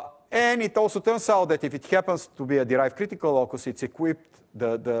 And it also turns out that if it happens to be a derived critical locus, it's equipped,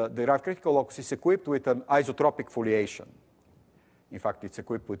 the derived critical locus is equipped with an isotropic foliation. In fact, it's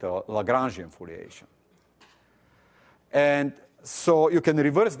equipped with a Lagrangian foliation. And so you can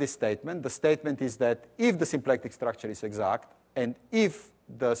reverse this statement. The statement is that if the symplectic structure is exact, and if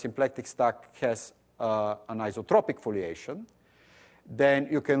the symplectic stack has an isotropic foliation, then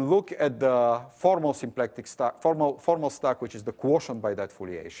you can look at the formal symplectic stack, formal stack, which is the quotient by that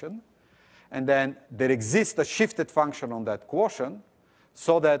foliation. And then there exists a shifted function on that quotient,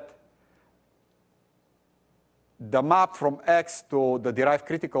 so that the map from X to the derived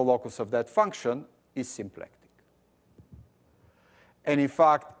critical locus of that function is symplectic. And in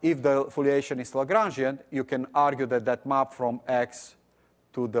fact, if the foliation is Lagrangian, you can argue that that map from X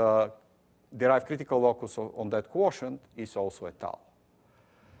to the derived critical locus on that quotient is also a tau.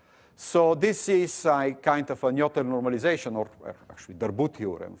 So this is a kind of a Newton normalization, or actually Darboux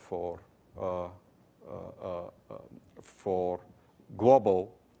theorem for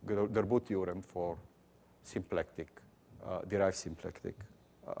global Darboux theorem for symplectic, derived symplectic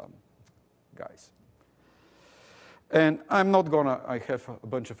guys. And I'm not going to, I have a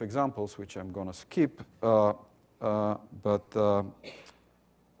bunch of examples which I'm going to skip, but I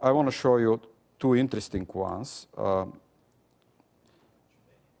want to show you two interesting ones.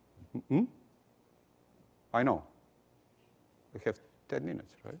 I know. We have 10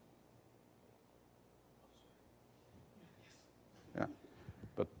 minutes, right? Yeah.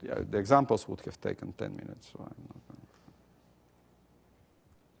 But yeah, the examples would have taken 10 minutes, so I'm not going to.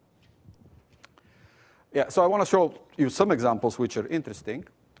 Yeah, so I want to show you some examples which are interesting.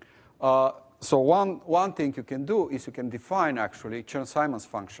 So one thing you can do is you can define, actually, Chern-Simons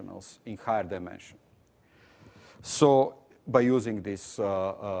functionals in higher dimension. So by using these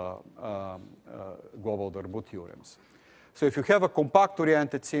global Darboux theorems. So if you have a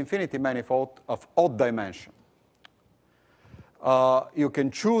compact-oriented C-infinity manifold of odd dimension, you can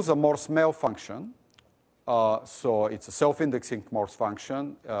choose a Morse-Mel function. So it's a self-indexing Morse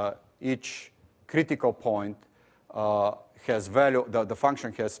function. Each critical point has value, the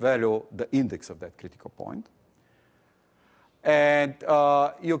function has value, the index of that critical point. And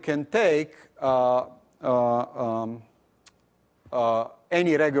you can take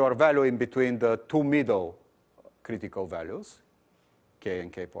any regular value in between the two middle critical values, k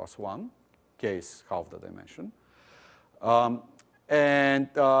and k plus 1. K is half the dimension. And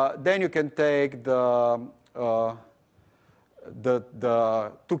then you can take the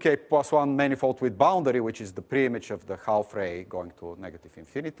 2k plus 1 manifold with boundary, which is the preimage of the half ray going to negative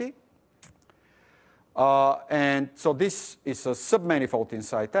infinity. And so this is a submanifold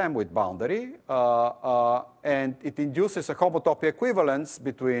inside M with boundary. And it induces a homotopy equivalence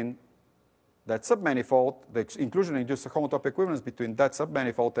between that submanifold. The inclusion induces a homotopy equivalence between that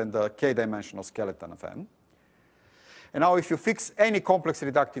submanifold and the k-dimensional skeleton of M. And now if you fix any complex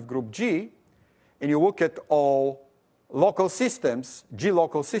reductive group G, and you look at all local systems, G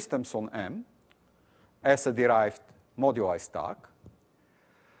local systems on M, as a derived moduli stack,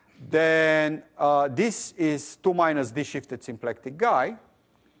 then this is 2 minus d shifted symplectic guy.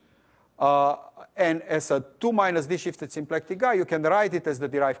 And as a 2 minus d shifted symplectic guy, you can write it as the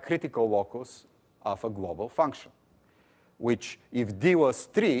derived critical locus of a global function, which if d was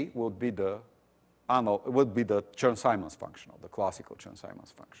 3 would be the Chern-Simons function, or the classical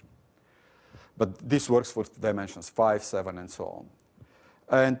Chern-Simons function. But this works for dimensions 5, 7, and so on.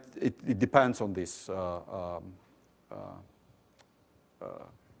 And it depends on this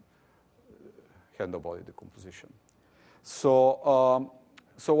Handel body decomposition. So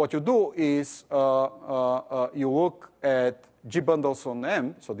what you do is you look at G bundles on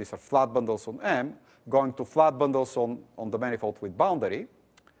M, so these are flat bundles on M, going to flat bundles on the manifold with boundary.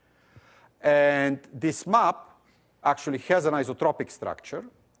 And this map actually has an isotropic structure.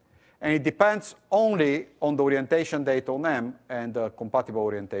 And it depends only on the orientation data on M and the compatible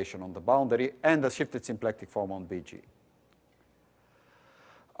orientation on the boundary and the shifted symplectic form on BG.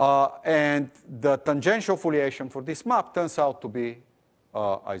 And the tangential foliation for this map turns out to be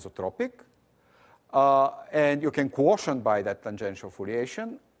isotropic. And you can quotient by that tangential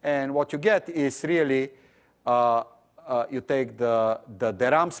foliation. And what you get is really you take the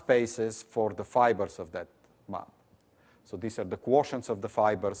derived spaces for the fibers of that map. So these are the quotients of the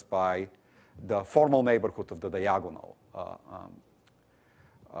fibers by the formal neighborhood of the diagonal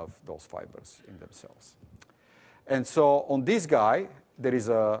of those fibers in themselves. And so on this guy, there is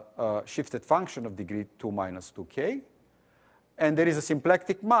a shifted function of degree 2 minus 2k. And there is a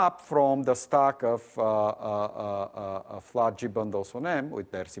symplectic map from the stack of flat G bundles on M with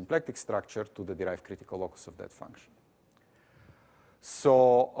their symplectic structure to the derived critical locus of that function.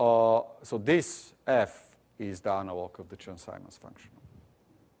 So this F is the analog of the Chern-Simons function.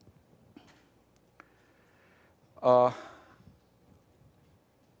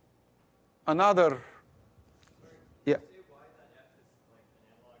 Another, yeah.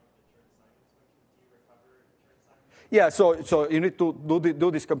 Yeah, so you need to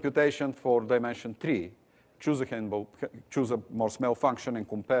do this computation for dimension 3. Choose a more small function and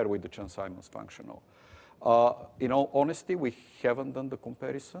compare with the Chern-Simons function. In all honesty, we haven't done the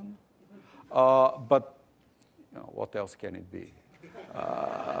comparison. But what else can it be?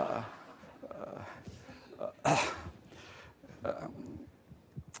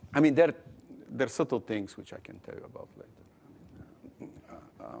 I mean, there are subtle things which I can tell you about later.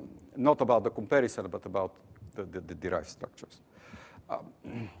 Not about the comparison, but about the derived structures.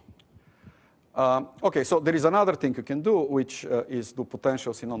 OK, so there is another thing you can do, which is do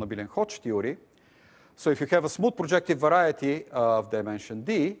potentials in non-abelian Hodge theory. So if you have a smooth projective variety of dimension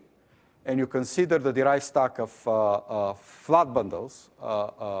d, and you consider the derived stack of flat bundles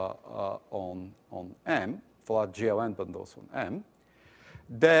on M, flat GLN bundles on M,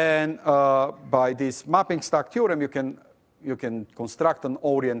 then by this mapping stack theorem, you can construct an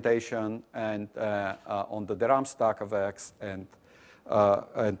orientation and on the derived stack of X and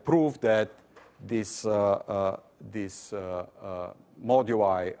prove that this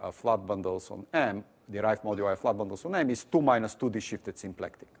moduli of flat bundles on M, derived moduli of flat bundles on M, is 2 minus 2D shifted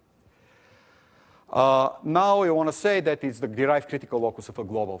symplectic. Now you want to say that it's the derived critical locus of a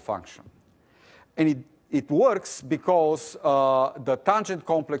global function. And it works because the tangent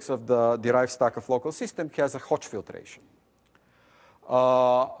complex of the derived stack of local system has a Hodge filtration.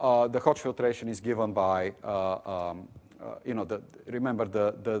 The Hodge filtration is given by, remember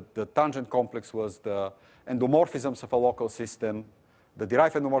the tangent complex was the endomorphisms of a local system, the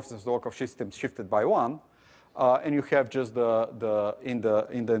derived endomorphisms of the local system shifted by 1. And you have just in the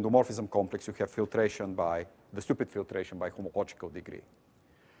endomorphism complex, you have filtration by the stupid filtration by homological degree.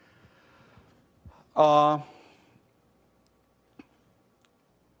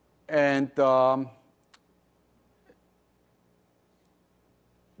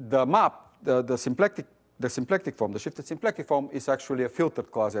 The map, the symplectic form, the shifted symplectic form, is actually a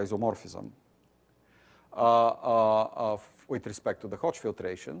filtered quasi-isomorphism with respect to the Hodge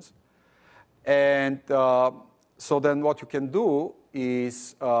filtrations. And so then what you can do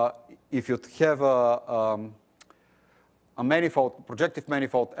is if you have a manifold, projective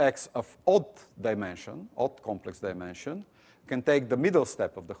manifold X of odd dimension, odd complex dimension, you can take the middle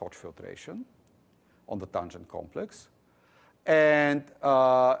step of the Hodge filtration on the tangent complex and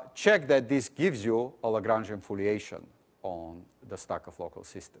check that this gives you a Lagrangian foliation on the stack of local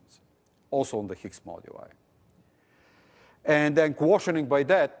systems, also on the Higgs moduli. And then quotienting by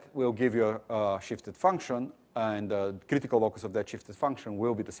that will give you a shifted function, and the critical locus of that shifted function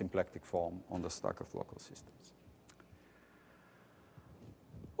will be the symplectic form on the stack of local systems.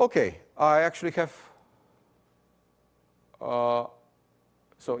 OK, I actually have,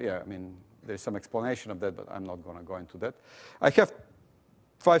 so yeah, I mean, there's some explanation of that, but I'm not going to go into that. I have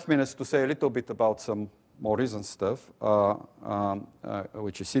 5 minutes to say a little bit about some more recent stuff,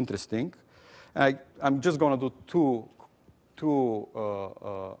 which is interesting. I'm just going to do two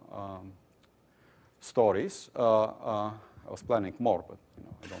stories. I was planning more, but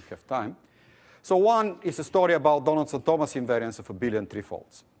I don't have time. So one is a story about Donaldson-Thomas invariance of abelian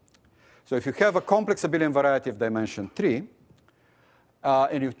threefolds. So if you have a complex abelian variety of dimension 3,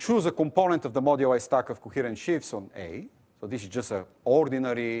 and you choose a component of the moduli stack of coherent sheaves on A, so this is just an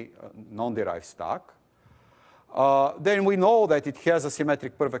ordinary non-derived stack, then we know that it has a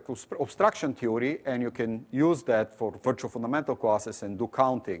symmetric perfect obstruction theory, and you can use that for virtual fundamental classes and do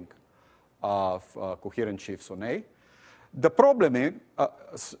counting of coherent sheaves on A. The problem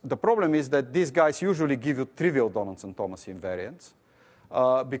is that these guys usually give you trivial Donaldson-Thomas invariants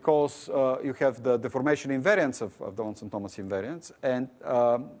because you have the deformation invariance of Donaldson-Thomas invariants. And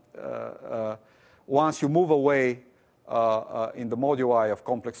once you move away in the moduli of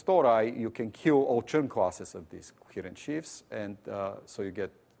complex tori, you can kill all Chern classes of these coherent sheaves, and so you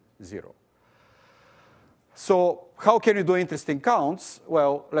get 0. So how can you do interesting counts?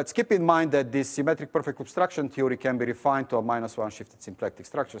 Well, let's keep in mind that this symmetric perfect obstruction theory can be refined to a -1 shifted symplectic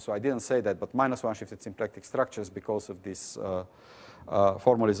structure. So I didn't say that, but -1 shifted symplectic structures, because of this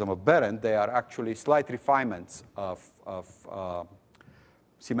formalism of Behrend, they are actually slight refinements of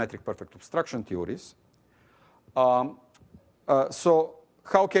symmetric perfect obstruction theories. So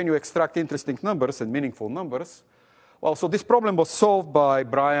how can you extract interesting numbers and meaningful numbers? Well, so this problem was solved by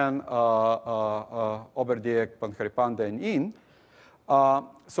Brian, Oberdieck, Panharipande, and Yin.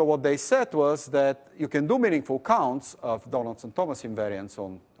 So what they said was that you can do meaningful counts of Donaldson-Thomas invariants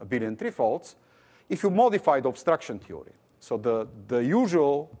on abelian threefolds if you modify the obstruction theory. So the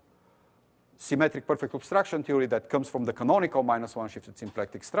usual symmetric perfect obstruction theory that comes from the canonical -1 shifted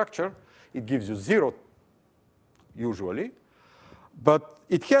symplectic structure, it gives you 0 usually. But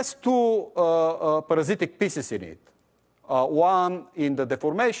it has two parasitic pieces in it. One in the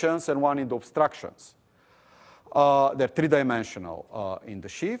deformations and one in the obstructions. They're three-dimensional in the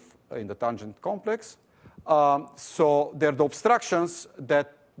sheaf, in the tangent complex. So they're the obstructions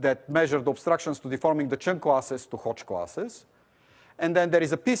that measure the obstructions to deforming the Chern classes to Hodge classes. And then there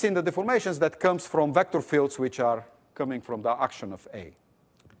is a piece in the deformations that comes from vector fields which are coming from the action of A.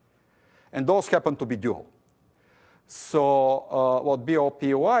 And those happen to be dual. So what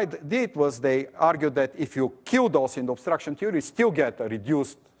BOPY did was they argued that if you kill those in the obstruction theory, you still get a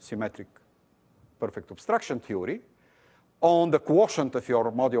reduced symmetric perfect obstruction theory on the quotient of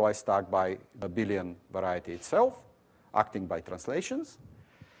your moduli stack by the abelian variety itself, acting by translations.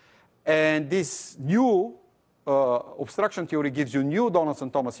 And this new obstruction theory gives you new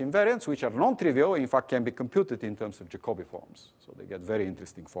Donaldson-Thomas invariants, which are non-trivial, in fact, can be computed in terms of Jacobi forms. So they get very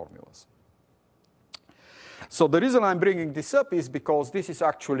interesting formulas. So the reason I'm bringing this up is because this is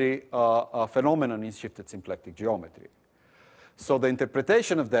actually a phenomenon in shifted symplectic geometry. So the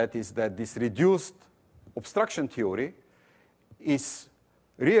interpretation of that is that this reduced obstruction theory is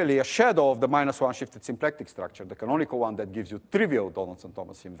really a shadow of the -1 shifted symplectic structure, the canonical one that gives you trivial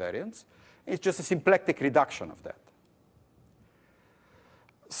Donaldson-Thomas invariants. It's just a symplectic reduction of that.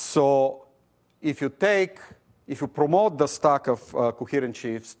 So if you promote the stack of coherent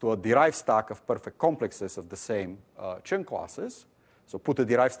sheaves to a derived stack of perfect complexes of the same Chern classes, so put a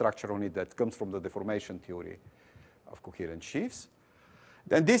derived structure on it that comes from the deformation theory of coherent sheaves,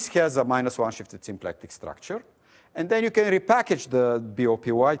 then this has a -1 shifted symplectic structure. And then you can repackage the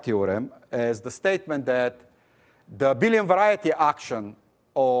BOPY theorem as the statement that the abelian variety action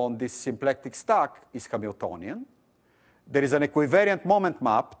on this symplectic stack is Hamiltonian. There is an equivariant moment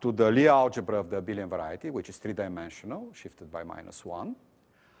map to the Lie algebra of the abelian variety, which is three-dimensional, shifted by -1.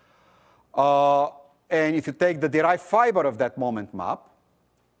 And if you take the derived fiber of that moment map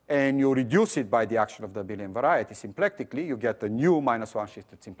and you reduce it by the action of the abelian variety symplectically, you get a new -1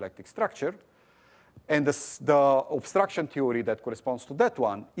 shifted symplectic structure. And the obstruction theory that corresponds to that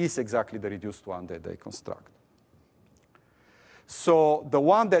one is exactly the reduced one that they construct. So the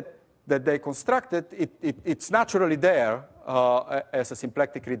one that they constructed, it's naturally there as a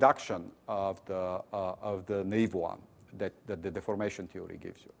symplectic reduction of the naive one that the deformation theory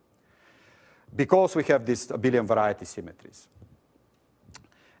gives you, because we have these abelian variety symmetries.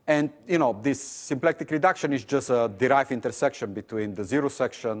 And this symplectic reduction is just a derived intersection between the zero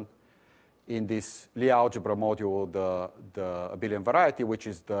section in this Lie algebra module, the abelian variety, which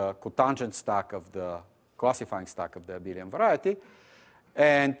is the cotangent stack of the classifying stack of the abelian variety,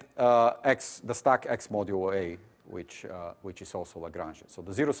 and the stack X modulo A, which is also Lagrangian. So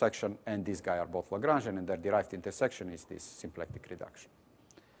the zero section and this guy are both Lagrangian, and their derived intersection is this symplectic reduction.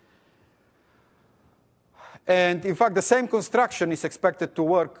 And in fact, the same construction is expected to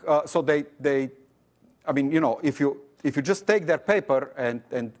work. So they I mean, if you just take their paper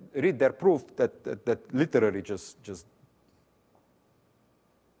and read their proof, that literally just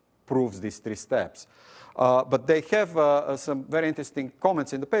proves these 3 steps. But they have some very interesting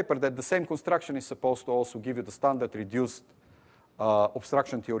comments in the paper that the same construction is supposed to also give you the standard reduced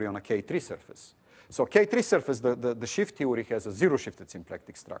obstruction theory on a K3 surface. So K3 surface, the shift theory has a 0-shifted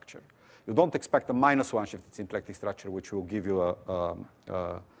symplectic structure. You don't expect a -1 shifted symplectic structure, which will give you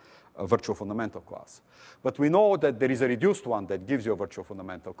a virtual fundamental class. But we know that there is a reduced one that gives you a virtual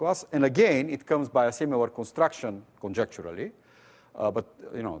fundamental class. And again, it comes by a similar construction conjecturally. But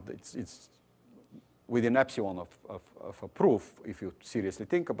it's within epsilon of a proof, if you seriously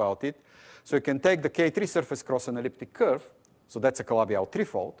think about it. So you can take the K3 surface cross an elliptic curve. So that's a Calabi-Yau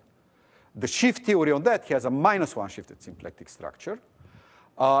threefold. The shift theory on that has a -1 shifted symplectic structure.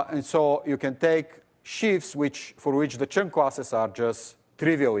 And so you can take shifts for which the Chern classes are just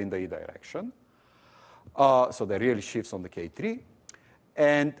trivial in the E direction. So they're really shifts on the K3.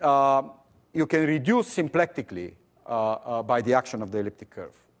 And you can reduce symplectically by the action of the elliptic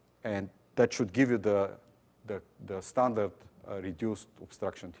curve. And that should give you the standard reduced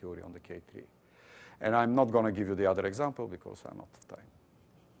obstruction theory on the K3. And I'm not going to give you the other example because I'm out of time.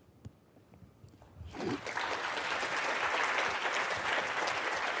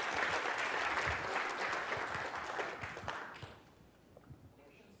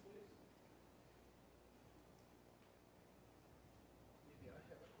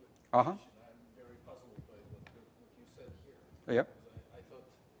 I'm very puzzled by what you said here. Yeah. I thought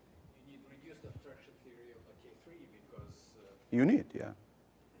you need reduced abstraction theory of a K3 because you need, yeah.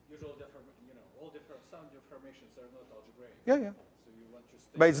 Usual all sound deformations are not algebraic. Yeah. So you want to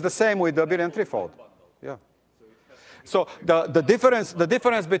stay. But it's the same with the abelian threefold. Yeah. So the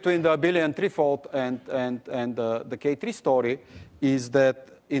difference between the abelian threefold and the K3 story is that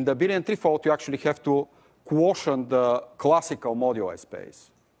in the abelian threefold you actually have to quotient the classical moduli space.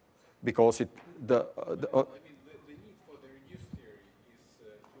 Because the need for the reduced theory is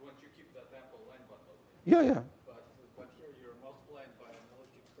you want to keep that ample line bundle. Yeah. But here you're multiplying by an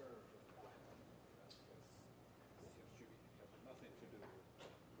elliptic curve. That seems to have nothing to do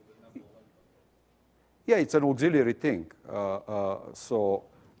with an ample line bundle. Yeah, it's an auxiliary thing. You don't see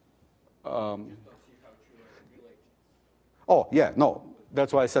how to relate. Oh, yeah, no.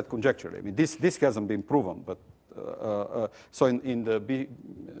 That's why I said conjecturally. I mean, this hasn't been proven, but so in the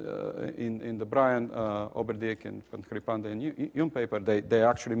Brian Oberdiek and Pantev and Yoon paper, they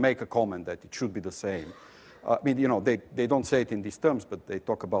actually make a comment that it should be the same. I mean, they don't say it in these terms, but they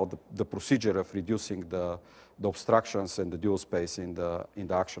talk about the procedure of reducing the obstructions and the dual space in the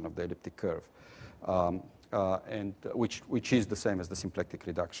action of the elliptic curve, and which is the same as the symplectic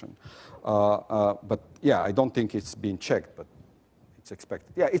reduction. But yeah, I don't think it's been checked, but it's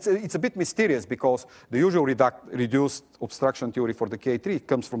expected. Yeah, it's a bit mysterious because the usual reduced obstruction theory for the K3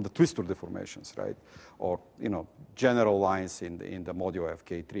 comes from the twistor deformations, right? Or general lines in the moduli of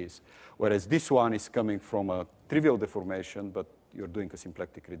K3s, whereas this one is coming from a trivial deformation, but you're doing a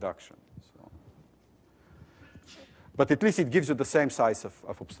symplectic reduction. So. But at least it gives you the same size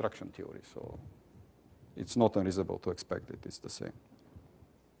of obstruction theory, so it's not unreasonable to expect that it's the same.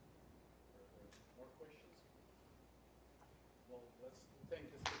 More questions? Well, let's thank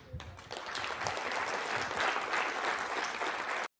you.